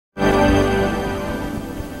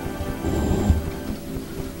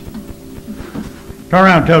Turn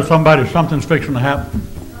around and tell somebody something's fixing to happen.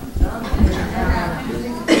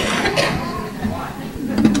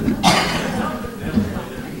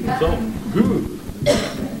 So good.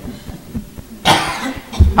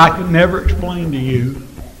 I could never explain to you,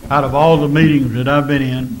 out of all the meetings that I've been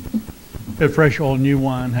in, at Fresh Oil New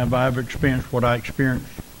Wine, have I ever experienced what I experienced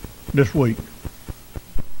this week,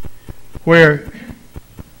 where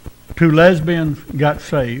 2 lesbians got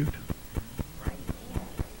saved,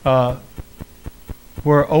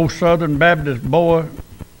 where old Southern Baptist boy,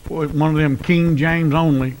 one of them King James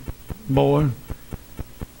only boy,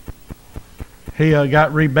 he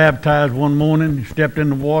got rebaptized one morning. He stepped in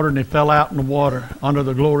the water and he fell out in the water under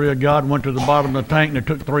the glory of God, went to the bottom of the tank, and it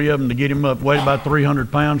took 3 of them to get him up. Weighed about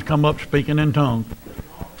 300 pounds, come up speaking in tongues.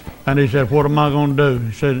 And he said, what am I going to do?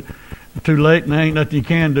 He said, too late and there ain't nothing you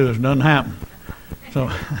can do. It doesn't happen. So,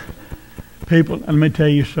 people, let me tell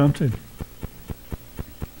you something.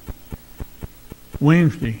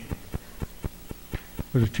 Wednesday,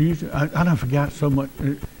 was it Tuesday? I done forgot so much.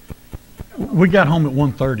 We got home at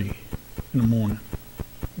 1:30 in the morning.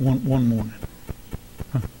 One morning.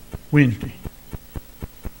 Wednesday.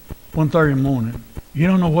 1:30 in the morning. You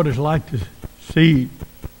don't know what it's like to see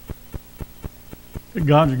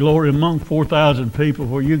God's glory among 4,000 people,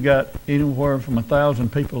 where you got anywhere from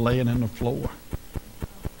 1,000 people laying in the floor.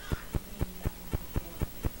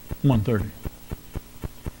 1:30.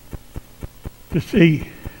 To see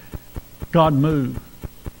God move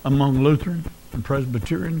among Lutherans and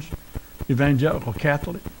Presbyterians, Evangelical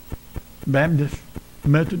Catholic, Baptist,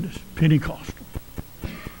 Methodist, Pentecostal.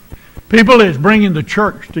 People is bringing the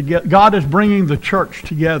church together. God is bringing the church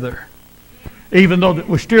together. Even though that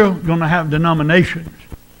we're still going to have denominations.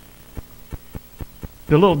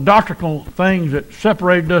 The little doctrinal things that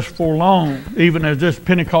separated us for long, even as this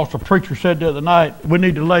Pentecostal preacher said the other night, we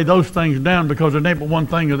need to lay those things down, because it ain't but one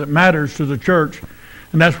thing that matters to the church,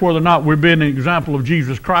 and that's whether or not we're being an example of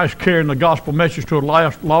Jesus Christ, carrying the gospel message to a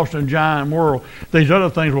lost and giant world. These other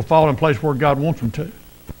things will fall in place where God wants them to.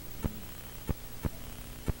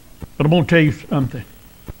 But I'm going to tell you something.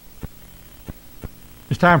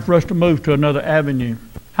 It's time for us to move to another avenue.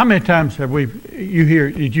 How many times have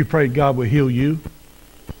did you pray God will heal you?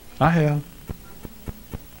 I have.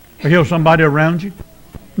 Or heal somebody around you?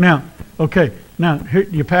 Now, okay, now here,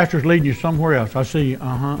 your pastor's leading you somewhere else. I see you,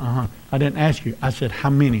 I didn't ask you. I said,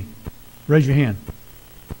 how many? Raise your hand.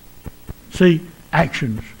 See,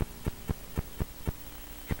 actions.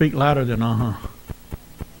 Speak louder than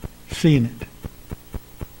Seeing it.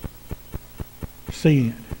 Seeing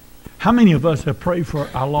it. How many of us have prayed for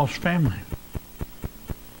our lost family?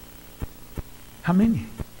 How many?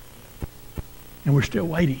 And we're still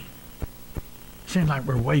waiting. Seems like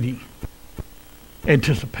we're waiting.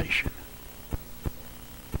 Anticipation.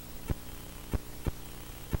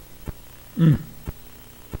 How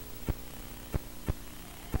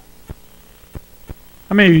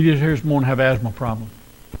many of you just here this morning have asthma problem?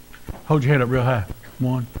 Hold your head up real high.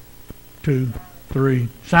 1, 2, 3.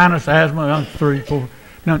 Sinus, asthma, 3, 4.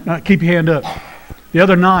 No, keep your hand up. The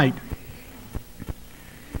other night,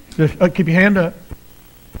 keep your hand up.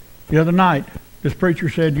 The other night, this preacher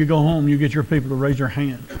said, you go home, you get your people to raise their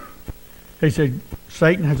hands. He said,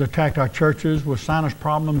 Satan has attacked our churches with sinus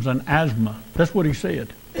problems and asthma. That's what he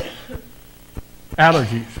said.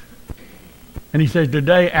 Allergies. And he says,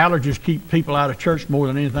 today, allergies keep people out of church more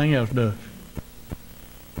than anything else does.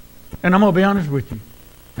 And I'm going to be honest with you,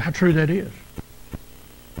 how true that is.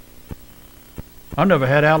 I've never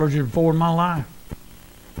had allergies before in my life.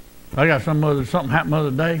 I got something happened the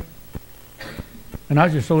other day, and I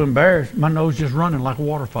was just so embarrassed. My nose just running like a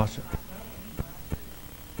water faucet.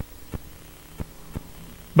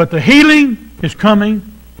 But the healing is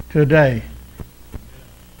coming today.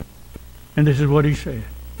 And this is what he said.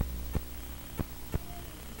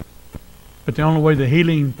 But the only way the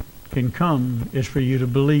healing can come is for you to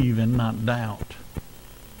believe and not doubt.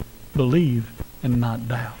 Believe and not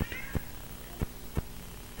doubt.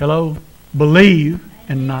 Hello? Believe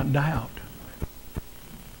and not doubt.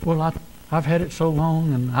 Well, I've had it so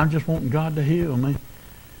long, and I'm just wanting God to heal me.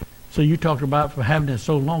 So you talk about for having it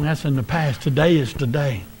so long, that's in the past. Today is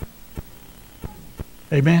today.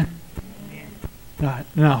 Amen? Amen.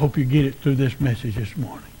 Now I hope you get it through this message this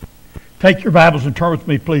morning. Take your Bibles and turn with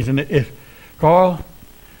me, please. And Carl,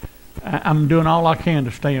 I'm doing all I can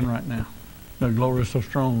to stand right now. The glory is so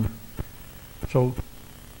strong. So,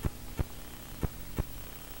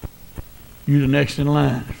 you're the next in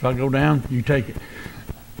line. If I go down, you take it.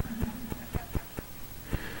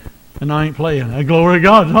 And I ain't playing. The glory of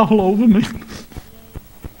God's all over me.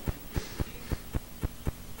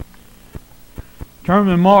 Turn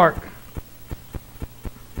to Mark.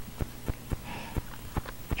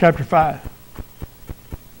 chapter 5.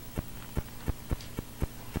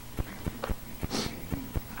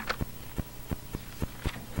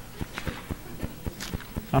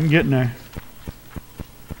 I'm getting there.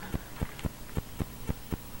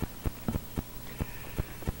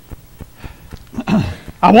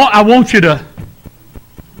 I want you to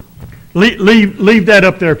leave that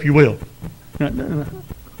up there if you will.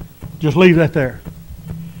 Just leave that there.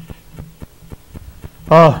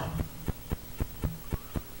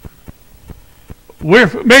 We're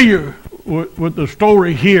familiar with the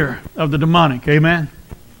story here of the demonic, amen?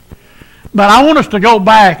 But I want us to go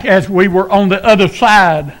back as we were on the other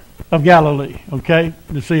side of Galilee, okay?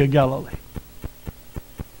 The Sea of Galilee.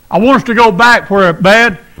 I want us to go back where,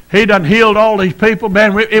 man, he done healed all these people.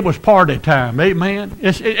 Man, it was party time, amen?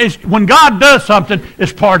 It's when God does something,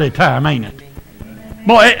 it's party time, ain't it?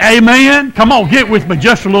 Boy, amen? Come on, get with me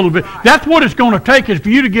just a little bit. That's what it's going to take is for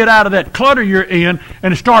you to get out of that clutter you're in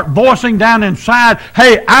and start voicing down inside,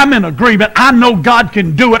 hey, I'm in agreement. I know God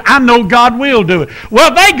can do it. I know God will do it.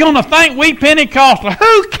 Well, they're going to think we Pentecostal.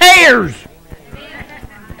 Who cares?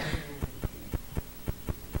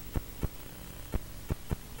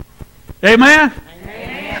 Amen?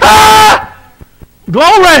 Amen. Ah!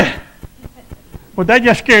 Glory! Well, that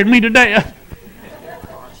just scared me to death.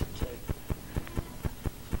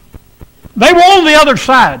 They were on the other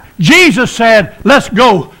side. Jesus said, let's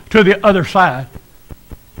go to the other side.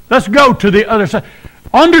 Let's go to the other side.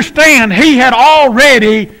 Understand, he had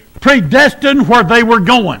already predestined where they were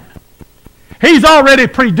going. He's already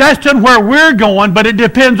predestined where we're going, but it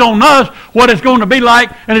depends on us what it's going to be like,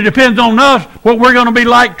 and it depends on us what we're going to be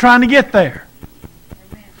like trying to get there.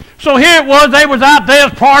 Amen. So here it was, they was out there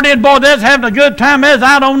partying, boy, they was having a good time, they was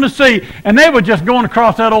out on the sea, and they were just going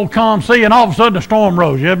across that old calm sea, and all of a sudden the storm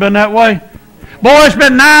rose. You ever been that way? Boy, it's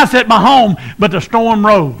been nice at my home, but the storm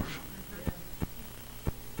rose.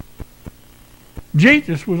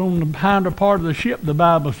 Jesus was on the hinder part of the ship, the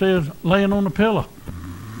Bible says, laying on a pillow.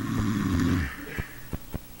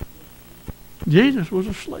 Jesus was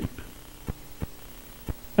asleep.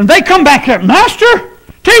 And they come back there, Master,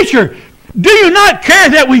 Teacher, do you not care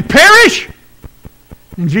that we perish?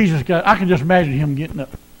 And Jesus got, I can just imagine him getting up.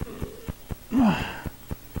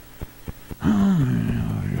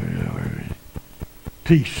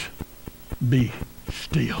 Peace, be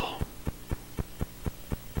still.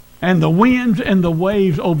 And the winds and the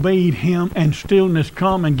waves obeyed him, and stillness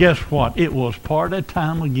come, and guess what? It was party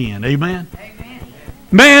time again. Amen? Amen.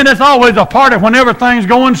 Man, it's always a party when everything's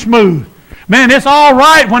going smooth. Man, it's all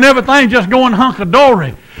right when everything's just going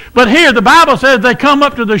hunky-dory. But here the Bible says they come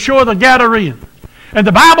up to the shore of the Gadarenes. And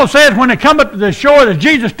the Bible says when they come up to the shore, that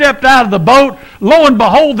Jesus stepped out of the boat, lo and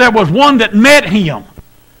behold, there was one that met him.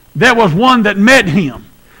 There was one that met him.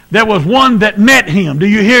 There was one that met him. Do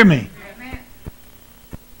you hear me? Amen.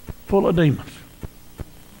 Full of demons.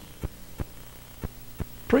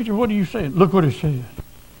 Preacher, what are you saying? Look what it says.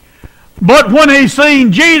 But when he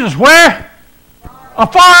seen Jesus, where?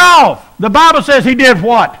 Afar off. The Bible says he did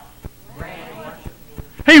what?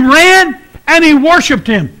 He ran and he worshiped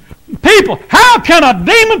him. People, how can a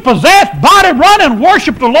demon-possessed body run and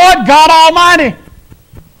worship the Lord God Almighty?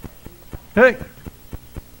 Hey.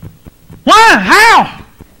 Why? How?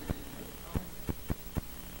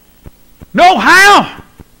 No, how?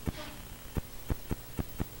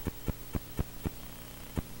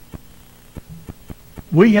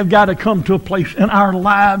 We have got to come to a place in our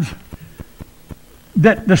lives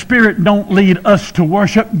that the Spirit don't lead us to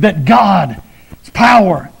worship, that God's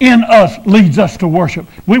power in us leads us to worship.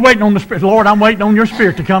 We waiting on the Spirit. Lord, I'm waiting on your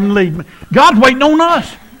Spirit to come and lead me. God's waiting on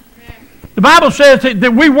us. The Bible says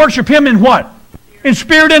that we worship him in what? In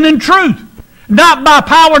spirit and in truth. Not by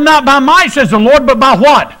power, not by might, says the Lord, but by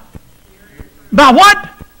what? By what?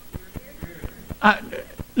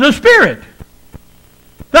 The Spirit.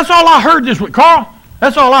 That's all I heard this week, Carl.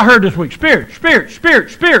 That's all I heard this week. Spirit, Spirit,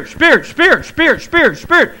 Spirit, Spirit, Spirit, Spirit, Spirit, Spirit,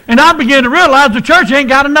 Spirit. And I began to realize the church ain't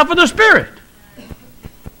got enough of the Spirit.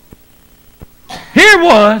 Here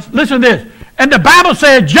was, listen to this, and the Bible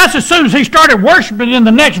said just as soon as he started worshiping in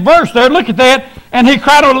the next verse there, look at that, and he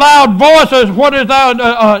cried with a loud voice, says, what is thou,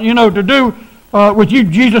 to do with you,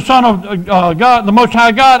 Jesus, Son of God, the Most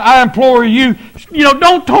High God? I implore you,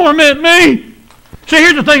 don't torment me. See,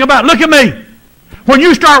 here's the thing about it. Look at me. When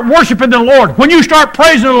you start worshiping the Lord, when you start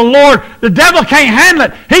praising the Lord, the devil can't handle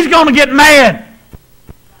it. He's going to get mad.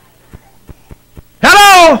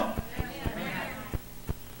 Hello?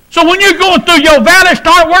 So when you're going through your valley,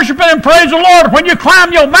 start worshiping and praise the Lord. When you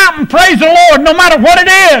climb your mountain, praise the Lord, no matter what it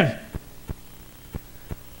is.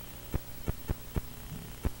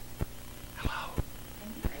 Hello.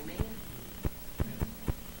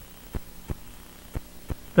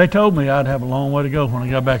 They told me I'd have a long way to go when I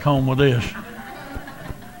got back home with this.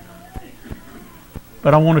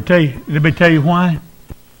 But I want to tell you, let me tell you why.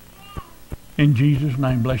 In Jesus'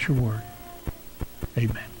 name, bless your word.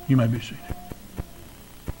 Amen. You may be seated.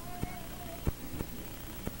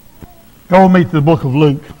 Go with me to the book of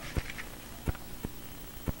Luke.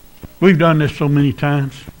 We've done this so many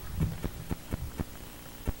times.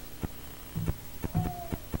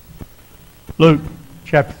 Luke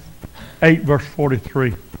chapter 8, verse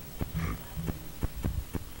 43.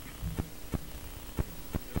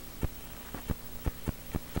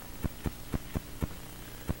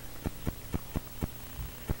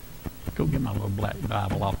 Go get my little black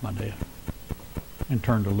Bible off my desk and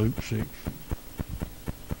turn to Luke 6.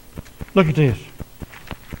 Look at this.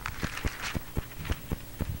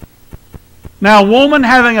 Now, a woman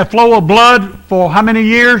having a flow of blood for how many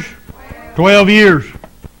years? 12 years.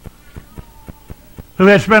 Who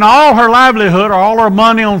had spent all her livelihood or all her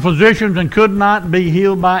money on physicians and could not be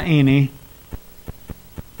healed by any.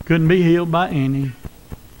 Couldn't be healed by any.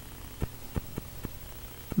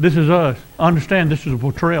 This is us. Understand, this is a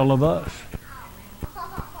portrayal of us.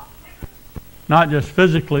 Not just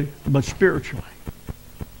physically, but spiritually.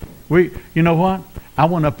 You know what? I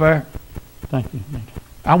went up there. Thank you.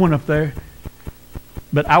 I went up there,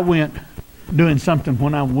 but I went doing something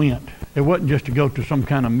when I went. It wasn't just to go to some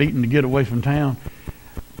kind of meeting to get away from town.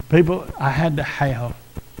 People, I had to have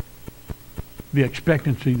the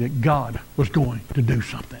expectancy that God was going to do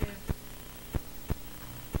something.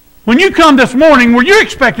 When you come this morning, were you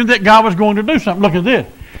expecting that God was going to do something? Look at this.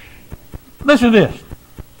 Listen to this.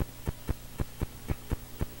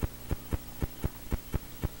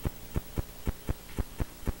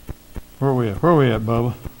 Where are we at? Where are we at,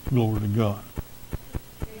 Bubba? Glory to God.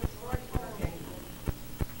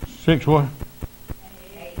 6 what?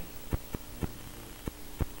 8.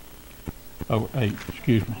 Oh, 8.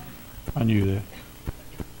 Excuse me. I knew that.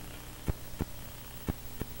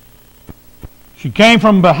 She came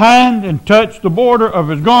from behind and touched the border of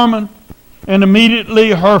his garment, and immediately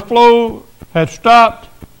her flow had stopped.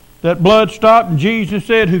 That blood stopped, and Jesus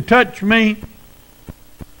said, "Who touched me?"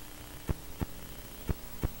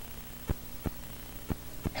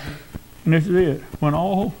 And this is it. When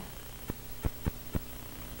all,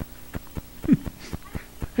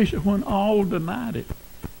 he said, when all denied it.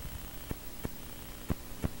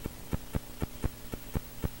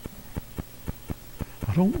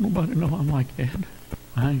 I don't want nobody to know I'm like that.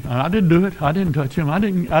 I didn't do it. I didn't touch him. I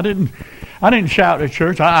didn't shout at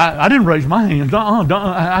church. I didn't raise my hands.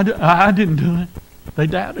 I didn't do it. They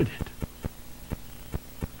doubted it.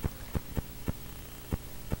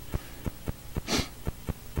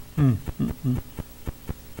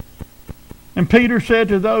 And Peter said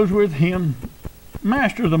to those with him,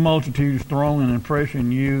 "Master, the multitude is thronging and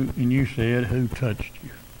pressing you, and you said, who touched you?"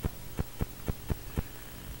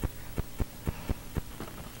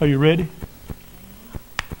 Are you ready?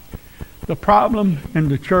 The problem in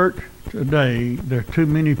the church today, there are too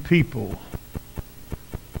many people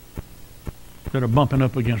that are bumping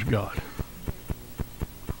up against God.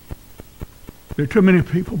 There are too many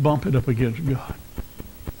people bumping up against God.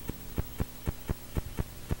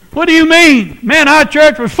 What do you mean? Man, our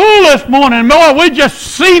church was full this morning. Boy, we just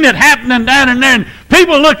seen it happening down in there. And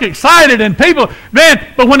people look excited and people, man,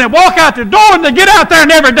 but when they walk out the door and they get out there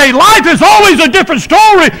in everyday life, it's always a different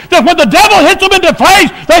story. That when the devil hits them in the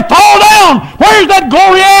face, they fall down. Where's that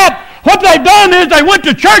glory at? What they've done is they went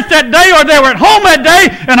to church that day or they were at home that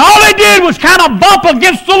day and all they did was kind of bump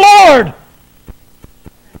against the Lord.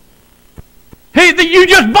 You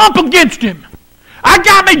just bump against him. I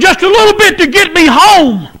got me just a little bit to get me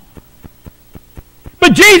home.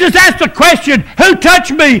 But Jesus asked the question, who touched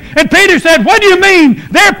me? And Peter said, what do you mean?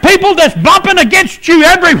 There are people that's bumping against you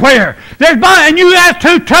everywhere. And you asked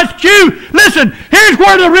who touched you? Listen, here's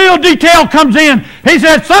where the real detail comes in. He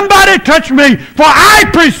said, somebody touched me, for I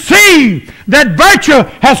perceive that virtue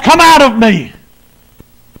has come out of me.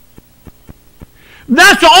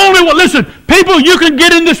 That's the only one. Listen, people, you can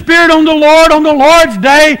get in the Spirit on the Lord's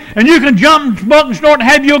day, and you can jump and smoke and snort and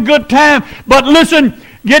have you a good time. But listen,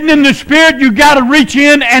 getting in the Spirit, you've got to reach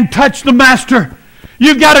in and touch the Master.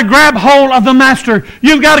 You've got to grab hold of the Master.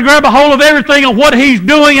 You've got to grab a hold of everything of what He's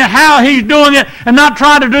doing and how He's doing it, and not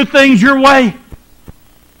try to do things your way.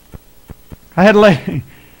 I had a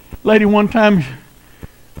lady one time,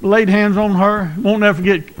 laid hands on her. Won't never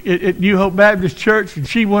forget, at New Hope Baptist Church, and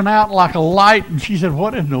she went out like a light, and she said,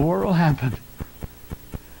 what in the world happened?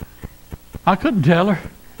 I couldn't tell her.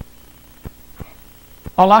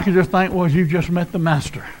 All I could just think was, you've just met the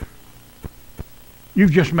Master.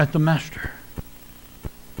 You've just met the Master.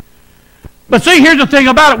 But see, here's the thing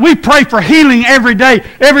about it. We pray for healing every day.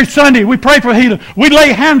 Every Sunday, we pray for healing. We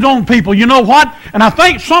lay hands on people. You know what? And I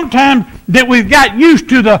think sometimes that we've got used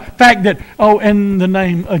to the fact that, oh, in the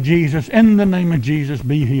name of Jesus,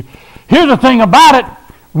 be healed. Here's the thing about it.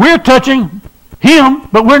 We're touching Him,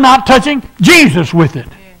 but we're not touching Jesus with it.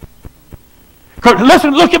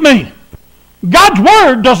 Listen, look at me. God's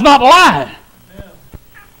Word does not lie.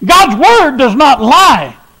 God's Word does not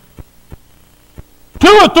lie. 2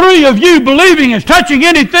 or 3 of you believing is touching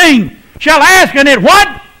anything shall ask, and it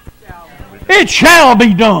what? It shall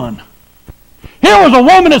be done. Here was a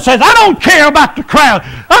woman that says, I don't care about the crowd.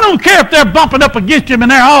 I don't care if they're bumping up against him and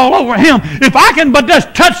they're all over him. If I can but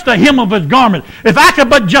just touch the hem of his garment. If I can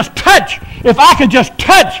just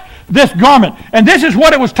touch this garment. And this is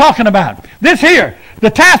what it was talking about. This here, the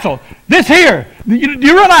tassel, this here. Do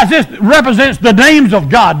you realize this represents the names of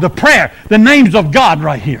God, the prayer, the names of God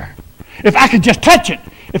right here. If I can just touch it,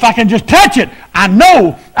 I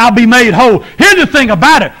know I'll be made whole. Here's the thing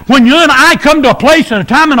about it. When you and I come to a place and a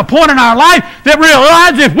time and a point in our life that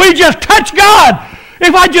realize if we just touch God,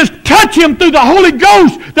 if I just touch Him through the Holy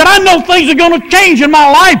Ghost, that I know things are going to change in my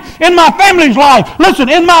life, in my family's life. Listen,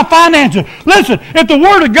 in my finances. Listen, if the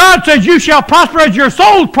Word of God says you shall prosper as your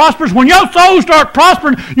soul prospers, when your soul starts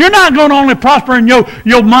prospering, you're not going to only prosper in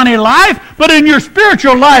your money life, but in your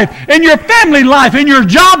spiritual life, in your family life, in your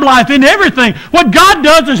job life, in everything. What God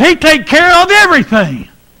does is He takes care of everything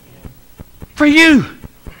for you.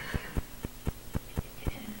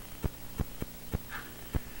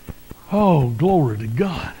 Oh, glory to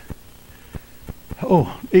God.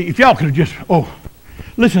 Oh, if y'all could have just,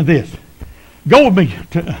 listen to this. Go with me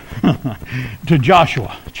to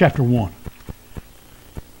Joshua chapter 1.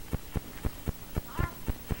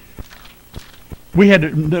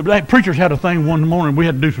 The preachers had a thing one morning. We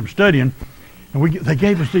had to do some studying. And they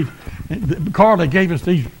gave us these,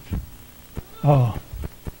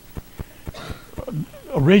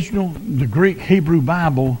 original, the Greek Hebrew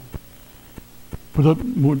Bible with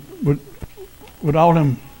all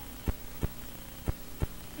them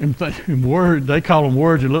words. They call them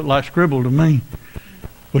words that look like scribble to me,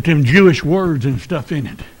 with them Jewish words and stuff in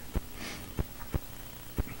it.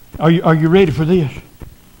 Are you ready for this?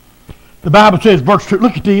 The Bible says, verse 2,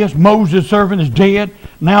 look at this. Moses' servant is dead.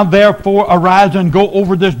 Now therefore arise and go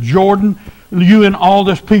over this Jordan, you and all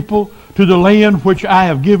this people, to the land which I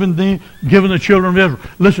have given the children of Israel.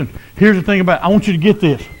 Listen, here's the thing about it. I want you to get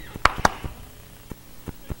this.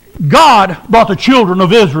 God brought the children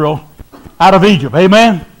of Israel out of Egypt.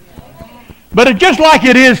 Amen? But it's just like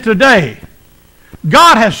it is today.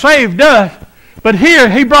 God has saved us, but here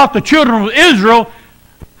He brought the children of Israel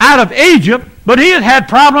out of Egypt, but He had had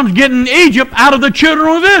problems getting Egypt out of the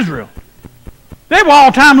children of Israel. They were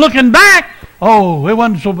all the time looking back. Oh, it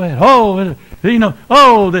wasn't so bad.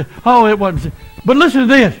 It wasn't. But listen to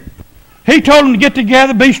this. He told them to get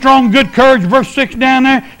together, be strong, good courage. Verse 6 down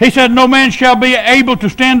there. He said, no man shall be able to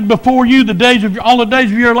stand before you all the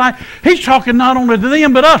days of your life. He's talking not only to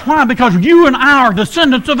them, but us. Why? Because you and I are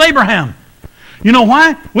descendants of Abraham. You know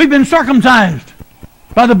why? We've been circumcised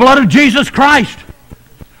by the blood of Jesus Christ.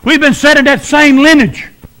 We've been set in that same lineage.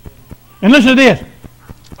 And listen to this.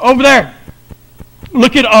 Over there,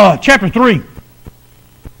 look at chapter 3,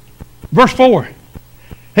 verse 4.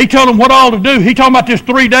 He told them what all to do. He talking about this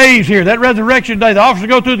 3 days here, that resurrection day. The officers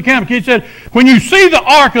go through the camp. He said, when you see the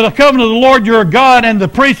ark of the covenant of the Lord your God and the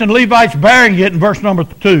priests and Levites bearing it, in verse number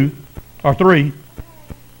 2 or 3,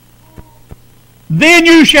 then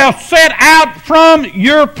you shall set out from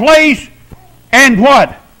your place and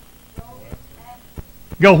what?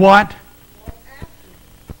 Go what?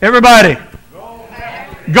 Everybody.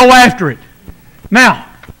 Go after it. Now,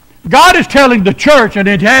 God is telling the church, and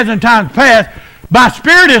it has in times past, my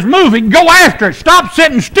Spirit is moving, go after it. Stop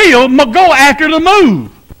sitting still, go after the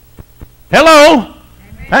move. Hello?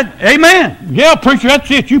 Amen. Amen. Yeah, preacher,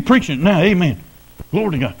 that's it. You preaching now. Amen.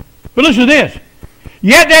 Glory to God. But listen to this.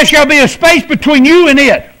 Yet there shall be a space between you and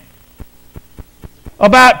it,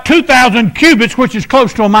 about 2,000 cubits, which is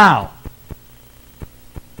close to a mile.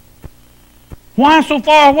 Why so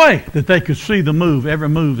far away? That they could see the move, every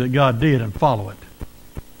move that God did, and follow it.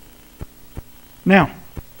 Now,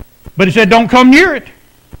 but He said, don't come near it,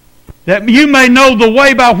 that you may know the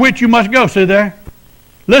way by which you must go. See there?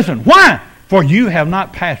 Listen, why? For you have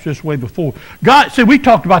not passed this way before. God, see, we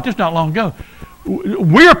talked about this not long ago.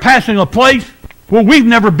 We're passing a place where we've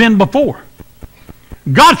never been before.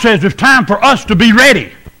 God says it's time for us to be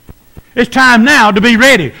ready. It's time now to be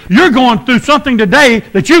ready. You're going through something today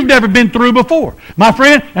that you've never been through before. My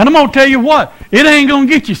friend, and I'm going to tell you what, it ain't going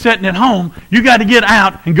to get you sitting at home. You got to get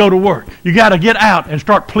out and go to work. You got to get out and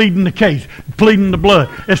start pleading the case. pleading the blood.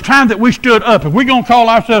 It's time that we stood up. If we're going to call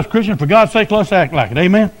ourselves Christians, for God's sake, let's act like it.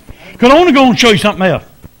 Amen? Because I want to go and show you something else.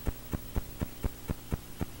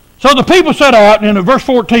 So the people set out, in verse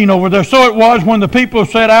 14 over there, so it was when the people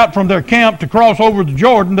set out from their camp to cross over the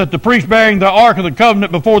Jordan that the priest bearing the ark of the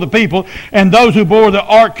covenant before the people, and those who bore the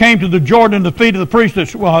ark came to the Jordan, and the feet of the priest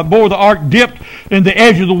that bore the ark dipped in the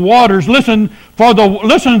edge of the waters. Listen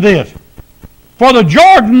to this. For the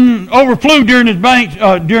Jordan overflew during his banks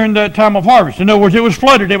during that time of harvest. In other words, it was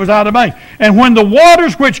flooded. It was out of the banks. And when the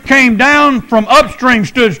waters which came down from upstream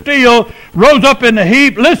stood still, rose up in the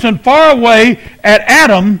heap, listen, far away at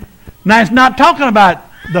Adam. Now, it's not talking about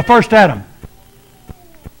the first Adam.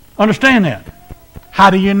 Understand that. How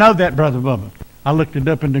do you know that, Brother Bubba? I looked it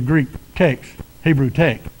up in the Greek text, Hebrew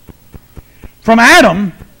text. From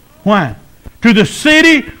Adam, why? To the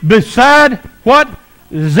city beside what?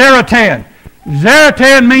 Zaratan.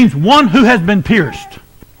 Zaratan means one who has been pierced.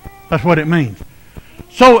 That's what it means.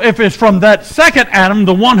 So if it's from that second Adam,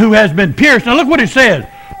 the one who has been pierced, now look what it says.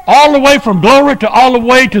 All the way from glory to all the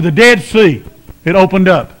way to the Dead Sea. It opened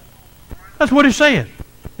up. That's what it says.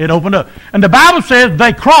 It opened up. And the Bible says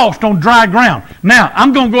they crossed on dry ground. Now,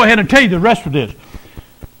 I'm going to go ahead and tell you the rest of this.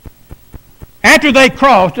 After they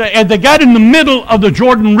crossed, and they got in the middle of the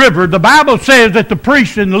Jordan River, the Bible says that the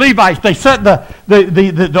priests and the Levites, they set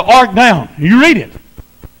the ark down. You read it.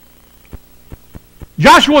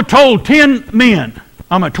 Joshua told 12 men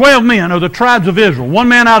of the tribes of Israel, one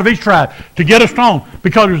man out of each tribe, to get a stone,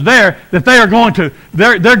 because it was there that they're going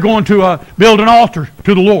to build an altar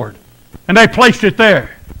to the Lord. And they placed it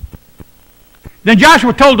there. Then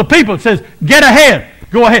Joshua told the people, it says, get ahead,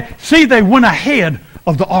 go ahead. See, they went ahead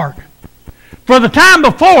of the ark. For the time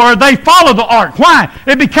before, they followed the ark. Why?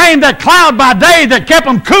 It became that cloud by day that kept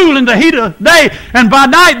them cool in the heat of the day, and by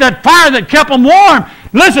night that fire that kept them warm.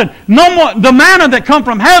 Listen, no more the manna that come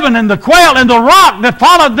from heaven, and the quail and the rock that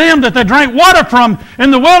followed them that they drank water from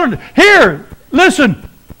in the wilderness. Here, listen.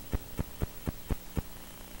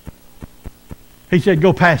 He said,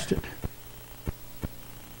 go past it.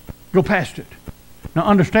 Go past it. Now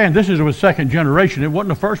understand, this is a second generation. It wasn't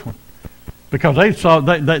the first one. Because they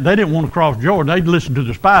didn't want to cross Jordan. They listened to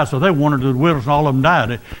the spies, so they wandered to the wilderness, and all of them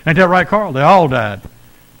died. Ain't that right, Carl? They all died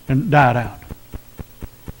and died out.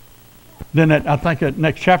 Then I think that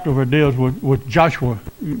next chapter where it deals with Joshua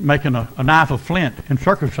making a knife of flint and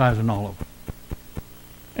circumcising all of them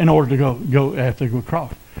in order to go after they go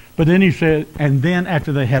across. But then he said, and then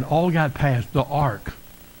after they had all got past, the ark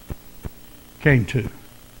came to.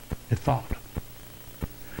 It thought.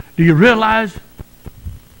 Do you realize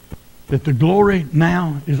that the glory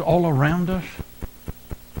now is all around us?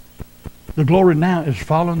 The glory now is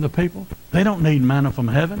following the people. They don't need manna from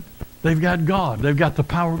heaven. They've got God. They've got the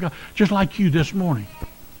power of God. Just like you this morning.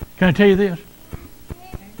 Can I tell you this?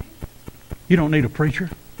 You don't need a preacher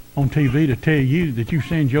on TV to tell you that you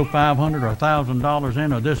send your $500 or $1,000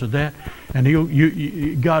 in or this or that,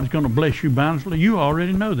 and God's going to bless you bountifully. You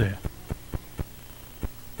already know that.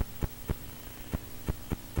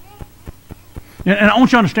 And I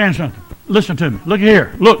want you to understand something. Listen to me. Look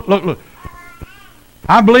here. Look.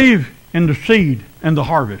 I believe in the seed and the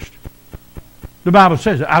harvest. The Bible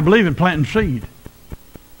says it. I believe in planting seed.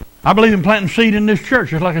 I believe in planting seed in this church.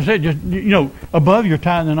 Just like I said, just above your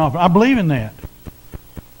tithing and offering. I believe in that.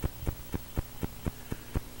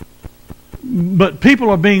 But people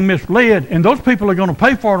are being misled, and those people are going to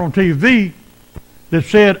pay for it on TV that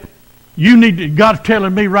said, God's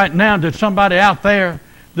telling me right now that somebody out there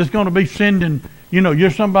that's going to be sending, you're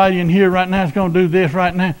somebody in here right now that's going to do this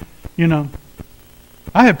right now,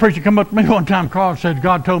 I had a preacher come up to me one time, Carl, and said,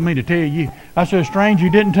 God told me to tell you. I said, strange, you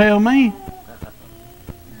didn't tell me.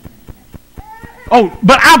 Oh,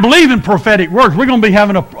 but I believe in prophetic words. We're going to be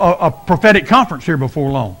having a prophetic conference here before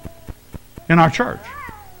long in our church.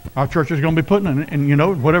 Our church is going to be putting in,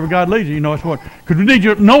 and whatever God leads you, it's what. Because we need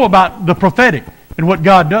you to know about the prophetic and what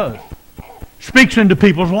God does. Speaks into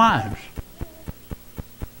people's lives.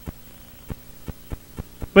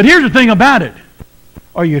 But here's the thing about it.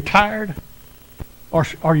 Are you tired? Or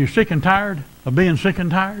are you sick and tired of being sick and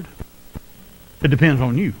tired? It depends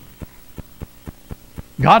on you.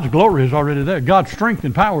 God's glory is already there. God's strength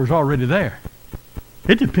and power is already there.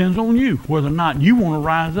 It depends on you whether or not you want to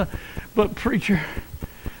rise up. But preacher,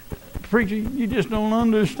 you just don't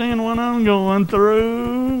understand what I'm going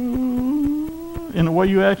through. And the way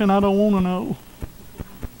you acting, I don't want to know.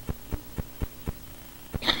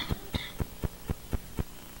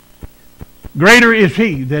 Greater is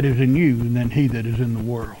he that is in you than he that is in the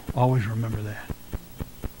world. Always remember that.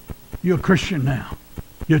 You're a Christian now.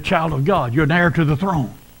 You're a child of God. You're an heir to the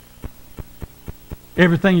throne.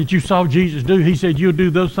 Everything that you saw Jesus do, he said, you'll do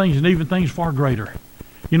those things and even things far greater.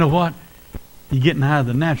 You know what? You're getting out of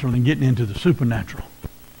the natural and getting into the supernatural.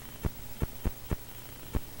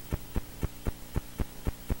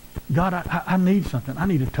 God, I need something. I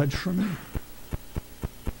need a touch from you.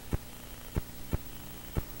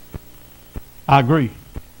 I agree.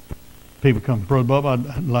 People come, Brother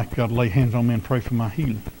Bubba, I'd like God to lay hands on me and pray for my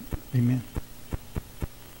healing. Amen.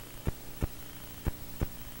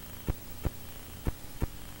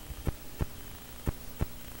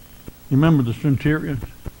 You remember the centurion?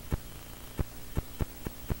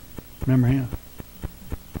 Remember him?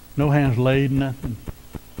 No hands laid, nothing.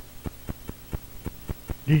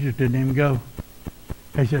 Jesus didn't even go.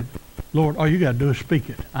 He said, Lord, all you got to do is speak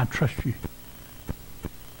it. I trust you.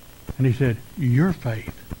 And he said, your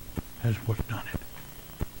faith has what's done it.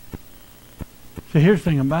 See, here's the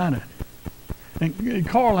thing about it. And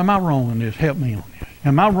Carl, am I wrong in this? Help me on this.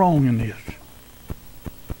 Am I wrong in this?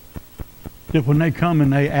 That when they come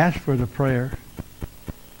and they ask for the prayer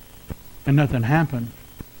and nothing happens,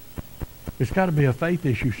 it's got to be a faith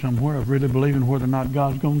issue somewhere of really believing whether or not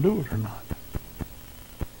God's going to do it or not.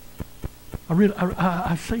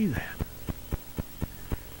 I see that.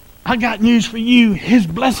 I got news for you. His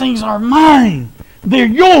blessings are mine. They're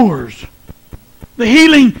yours. The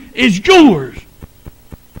healing is yours.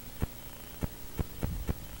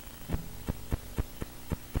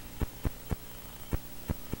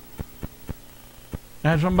 I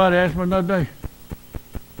had somebody ask me the other day,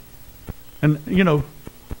 and you know,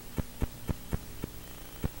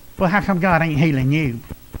 well, how come God ain't healing you?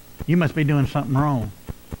 You must be doing something wrong.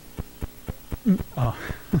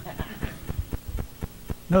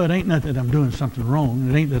 No, it ain't not that I'm doing something wrong.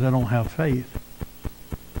 It ain't that I don't have faith.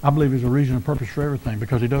 I believe there's a reason and purpose for everything,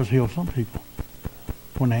 because he does heal some people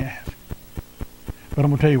when they ask. But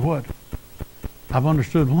I'm going to tell you what. I've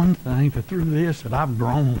understood one thing, that through this, that I've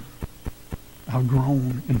grown. I've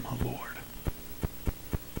grown in my Lord.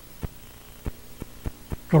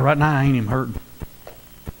 Because right now I ain't even hurting.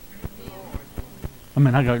 I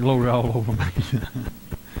mean, I got glory all over me.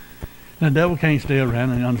 The devil can't stay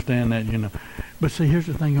around, and understand that, you know. But see, here's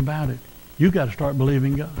the thing about it. You got to start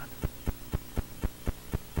believing God.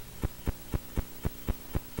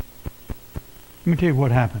 Let me tell you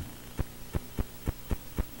what happened.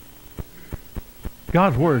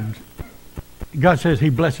 God's word, God says he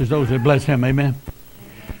blesses those that bless him. Amen.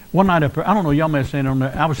 One night up there, I don't know, y'all may have seen it on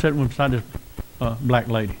there. I was sitting beside this black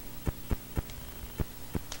lady.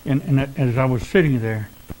 And as I was sitting there,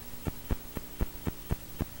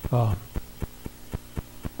 I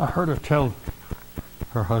heard her tell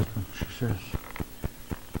her husband, she says,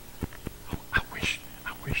 I wish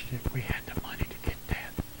that we had the money to get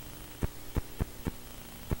that.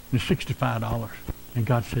 And it's $65. And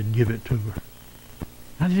God said, give it to her.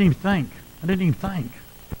 I didn't even think.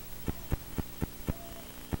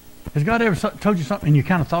 Has God ever told you something and you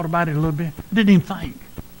kind of thought about it a little bit? I didn't even think.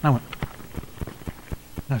 I went,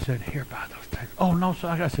 and I said, here, buy those tapes. Oh, no, sir.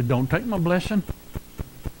 I said, don't take my blessing.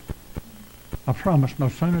 I promise, no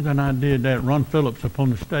sooner than I did that, Ron Phillips up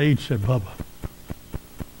on the stage said, Bubba.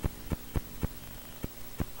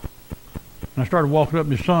 And I started walking up,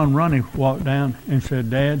 his son, Ronnie, walked down and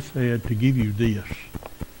said, Dad said to give you this.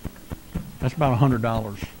 That's about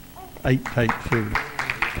 $100, 8 tape series.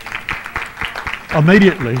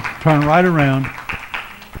 Immediately turned right around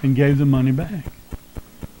and gave the money back.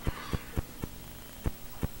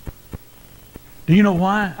 Do you know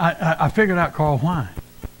why? I figured out, Carl, why.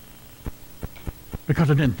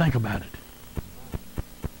 Because I didn't think about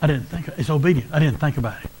it. It's obedient. I didn't think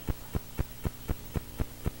about it.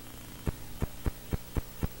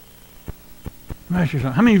 Let me ask you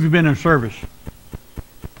something. How many of you been in service?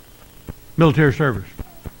 Military service.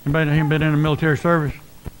 Anybody been in a military service?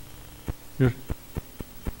 Just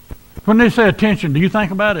when they say attention, do you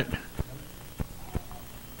think about it?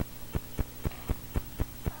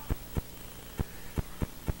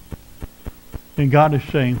 And God is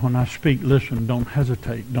saying, when I speak, listen, don't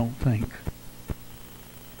hesitate, don't think.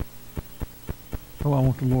 Oh, I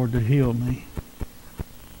want the Lord to heal me.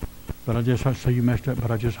 But I say you messed up, but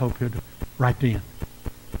I just hope you'll right then,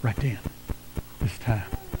 this time.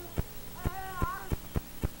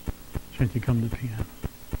 Cynthia, come to the piano.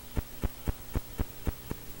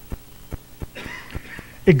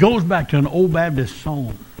 It goes back to an old Baptist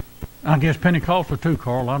song. I guess Pentecostal too,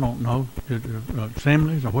 Carl, I don't know.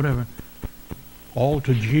 Assemblies or whatever. All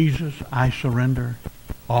to Jesus I surrender.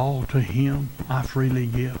 All to him I freely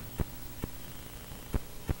give.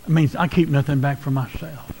 It means I keep nothing back for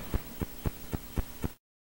myself.